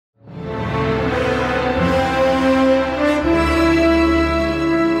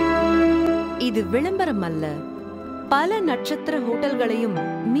மாத்திரமல்ல, பல நட்சத்திர ஹோட்டல்களையும்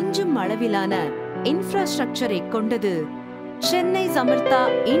மிஞ்சும் அளவிலான இன்ஃப்ராஸ்ட்ரக்சரை கொண்டது Chennai's Amrita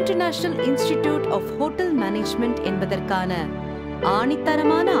international institute of hotel management என்பதற்கான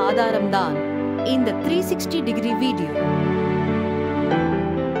ஆணித்தரமான ஆதாரம்தான் இந்த 360 டிகிரி வீடியோ.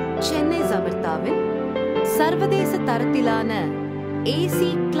 சென்னைஸ் அமிர்தாவின் சர்வதேச தரத்திலான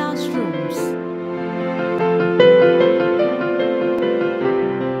AC class rooms.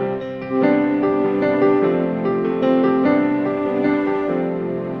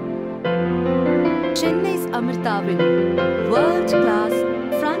 Chennai's அமிர்தாவின் world class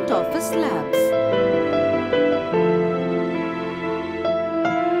front office labs.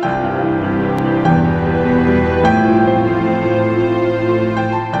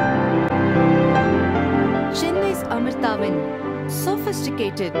 Chennai's அமிர்தாவின்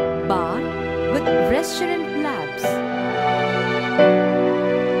sophisticated bar with restaurant labs.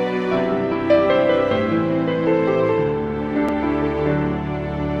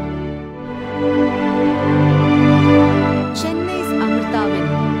 Chennai's அமிர்தாவின்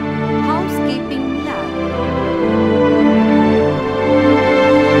housekeeping lab.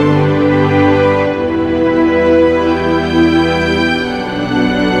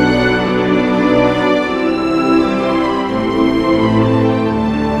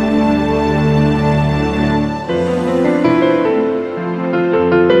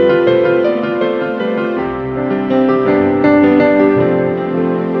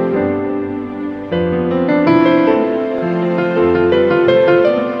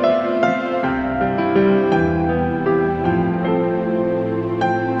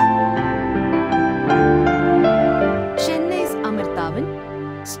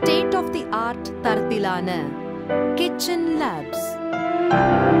 State of the art தரத்திலான kitchen labs.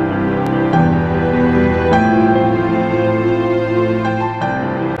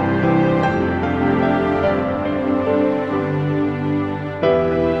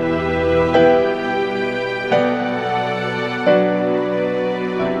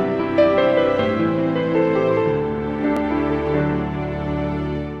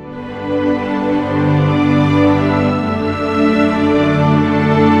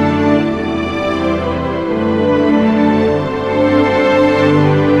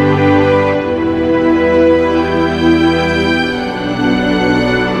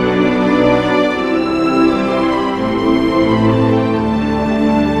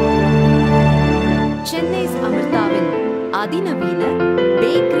 அதிநவீன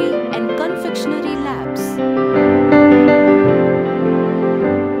bakery and confectionery labs.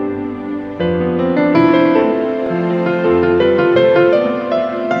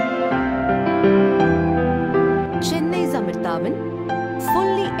 Chennai's அமிர்தாவின்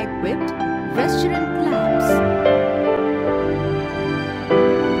fully equipped restaurant labs.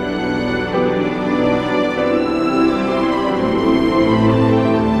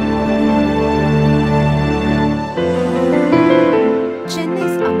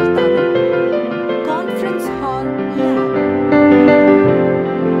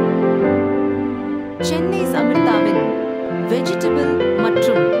 Chennai's அமிர்தாவின் vegetable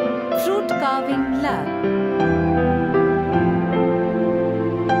மற்றும் fruit carving lab.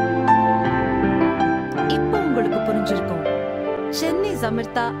 இப்போ உங்களுக்கு புரிஞ்சிருக்கும் Chennai's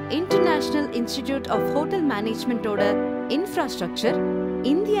Amrita international institute of hotel மேனேஜ்மெண்டோட infrastructure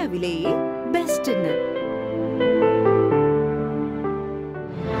இந்தியாவிலேயே பெஸ்ட்னு.